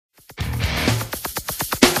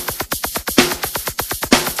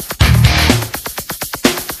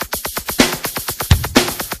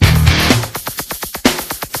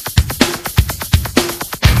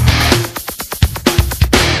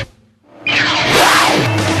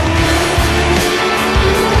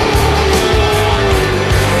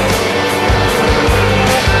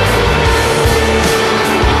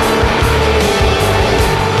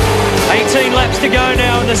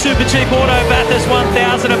Supercheap Auto Bathurst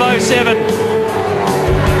 1000 of 07.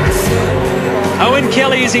 Owen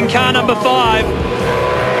Kelly is in car number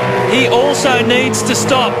 5. He also needs to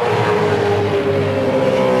stop.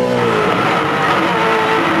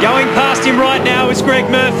 Going past him right now is Greg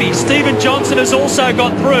Murphy. Stephen Johnson has also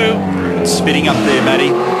got through. Spitting up there, Matty.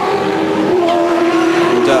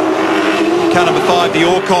 And car number 5, the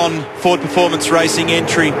Orcon Ford Performance Racing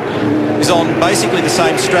entry, is on basically the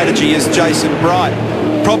same strategy as Jason Bright.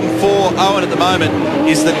 Problem for Owen at the moment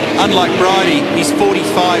is that, unlike Bridie, he's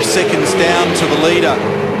 45 seconds down to the leader.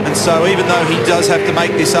 And so even though he does have to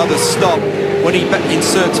make this other stop, when he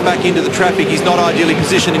inserts back into the traffic, he's not ideally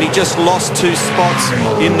positioned, and he just lost 2 spots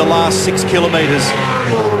in the last 6 kilometres.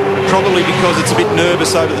 Probably because it's a bit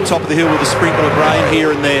nervous over the top of the hill with a sprinkle of rain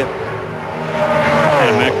here and there.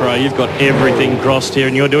 And Macro, you've got everything crossed here,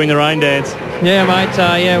 and you're doing the rain dance. Yeah, mate.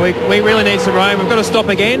 We really need some rain. We've got to stop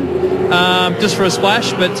again, just for a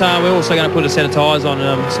splash. But we're also going to put a set of tyres on,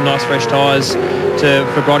 some nice fresh tyres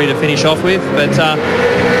for Brodie to finish off with. But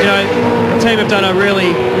you know, the team have done a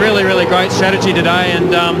really great strategy today,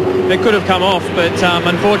 and it could have come off, but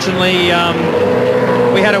unfortunately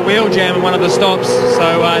we had a wheel jam in one of the stops,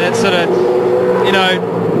 so that sort of, you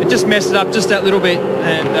know, it just messed it up just that little bit,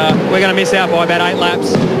 and we're going to miss out by about 8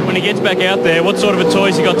 laps. When he gets back out there, what sort of a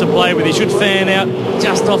toys he got to play with? He should fan out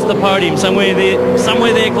just off the podium, somewhere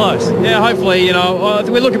there close. Yeah, hopefully, you know,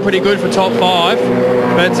 we're looking pretty good for top 5,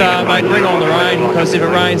 but mate, bring on the rain, because if it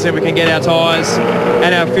rains, then we can get our tyres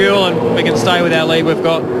and our fuel, and we can stay with our lead we've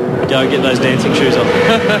got. Go get those dancing shoes on.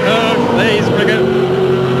 Please, Brigitte.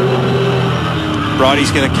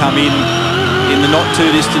 Bridie's going to come in the not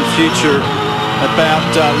too distant future, about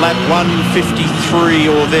lap 153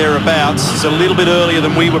 or thereabouts. It's a little bit earlier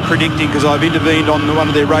than we were predicting, because I've intervened on one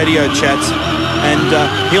of their radio chats, and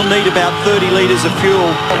he'll need about 30 litres of fuel.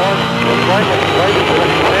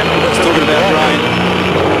 He's talking about rain,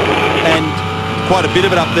 and quite a bit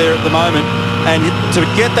of it up there at the moment. And to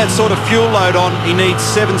get that sort of fuel load on, he needs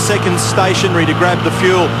 7 seconds stationary to grab the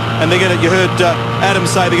fuel. And they're going to, you heard Adam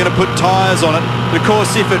say they're going to put tyres on it. But of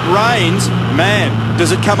course, if it rains, man,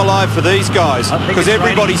 does it come alive for these guys? Because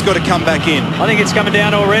everybody's got to come back in. I think it's coming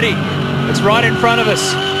down already. It's right in front of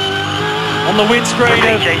us on the windscreen.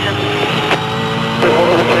 There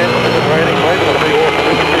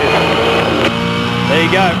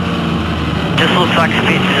you go. Just looks like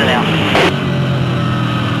speed is now.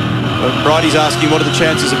 Bridie's asking what are the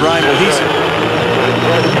chances of rain. Well,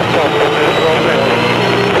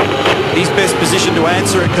 he's best positioned to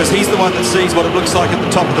answer it, because he's the one that sees what it looks like at the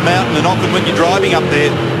top of the mountain, and often when you're driving up there,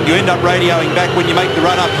 you end up radioing back when you make the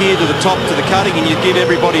run up here to the top, to the cutting, and you give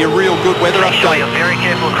everybody a real good weather update. Make sure you're very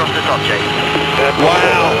careful across the top, Jason.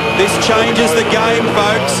 Wow, this changes the game,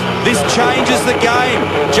 folks. This changes the game.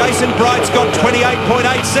 Jason Bright's got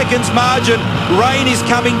 28.8 seconds margin. Rain is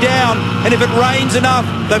coming down, and if it rains enough,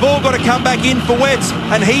 they've all got to come back in for wets,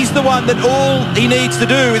 and he's the one that all he needs to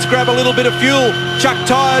do is grab a little bit of fuel, chuck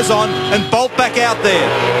tyres on, and bolt back out there.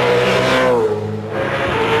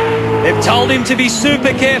 They've told him to be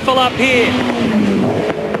super careful up here.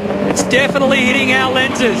 It's definitely hitting our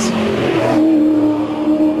lenses.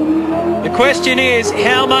 The question is,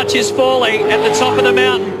 how much is falling at the top of the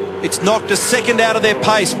mountain? It's knocked a second out of their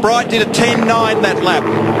pace. Bright did a 10.9 that lap.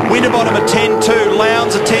 Winterbottom a 10.2.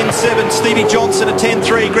 Lowndes a 10.7. Stevie Johnson a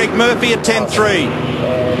 10.3. Greg Murphy a 10.3.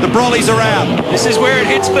 The Brollies are out. This is where it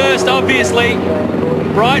hits first, obviously.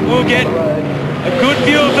 Bright will get a good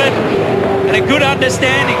view of it and a good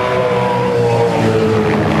understanding.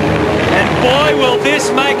 And boy, will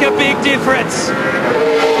this make a big difference.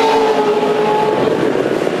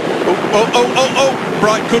 Oh.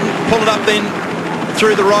 Bright couldn't pull it up then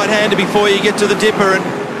through the right-hander before you get to the dipper, and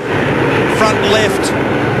front left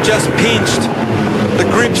just pinched. The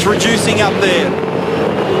grip's reducing up there.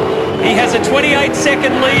 He has a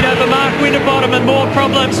 28-second lead over Mark Winterbottom, and more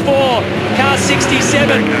problems for car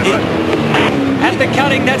 67. At the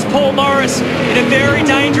cutting, that's Paul Morris in a very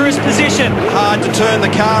dangerous position. Hard to turn the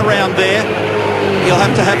car round there. He'll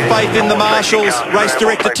have to have faith in the marshals. Race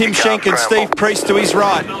director Tim Schenk and Steve Priest to his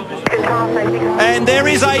right. And there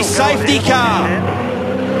is a safety car.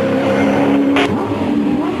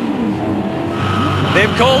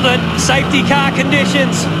 They've called it safety car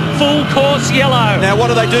conditions, full course yellow. Now what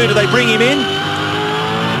do? Do they bring him in?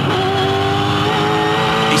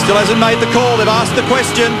 He still hasn't made the call. They've asked the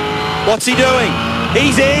question. What's he doing?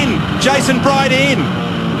 He's in. Jason Bright in.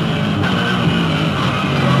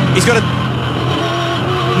 He's got a...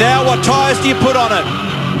 Now what tyres do you put on it?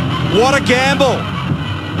 What a gamble.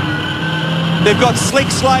 They've got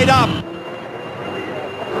slicks laid up.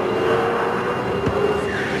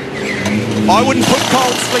 I wouldn't put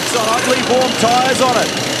cold slicks on. I'd leave warm tyres on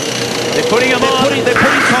it. They're putting them on. They're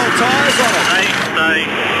putting cold tyres on it.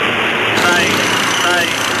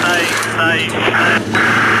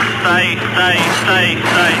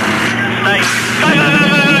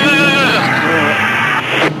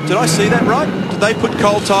 Did I see that right? Did they put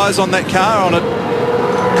cold tyres on that car, on it?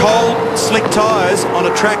 Cold, slick tyres on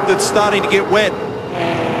a track that's starting to get wet.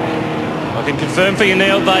 I can confirm for you,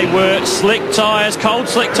 Neil, they were slick tyres, cold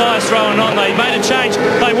slick tyres thrown on. They made a change.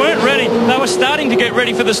 They weren't ready. They were starting to get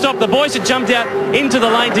ready for the stop. The boys had jumped out into the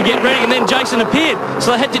lane to get ready, and then Jason appeared.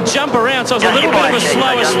 So they had to jump around. So it was a little bit of a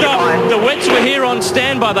slower stop. The wets were here on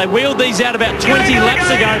standby. They wheeled these out about 20 laps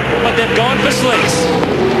ago, but they've gone for slicks.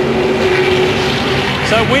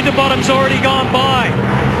 So Winterbottom's already gone by.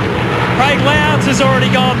 Craig Lowndes has already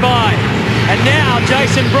gone by. And now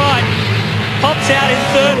Jason Bright pops out in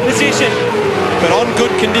third position. But on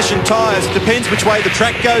good condition tyres, depends which way the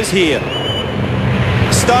track goes here.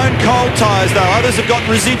 Stone cold tyres though, others have got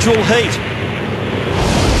residual heat.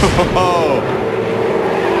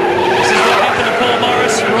 This is what happened to Paul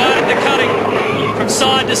Morris right at the cutting from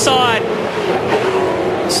side to side.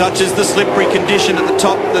 Such as the slippery condition at the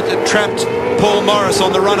top that trapped Paul Morris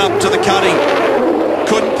on the run up to the cutting.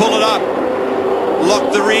 Couldn't pull it up.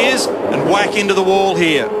 Locked the rears and whack into the wall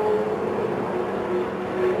here.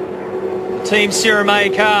 Team Sierra May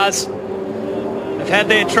cars have had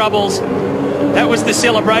their troubles. That was the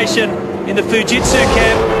celebration in the Fujitsu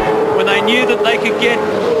camp when they knew that they could get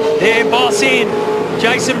their boss in,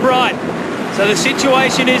 Jason Bright. So the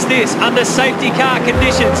situation is this, under safety car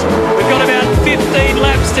conditions, we've got about 15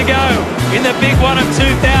 laps to go in the big one of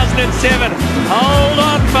 2007. Hold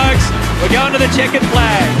on, folks. We're going to the checkered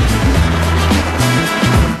flag.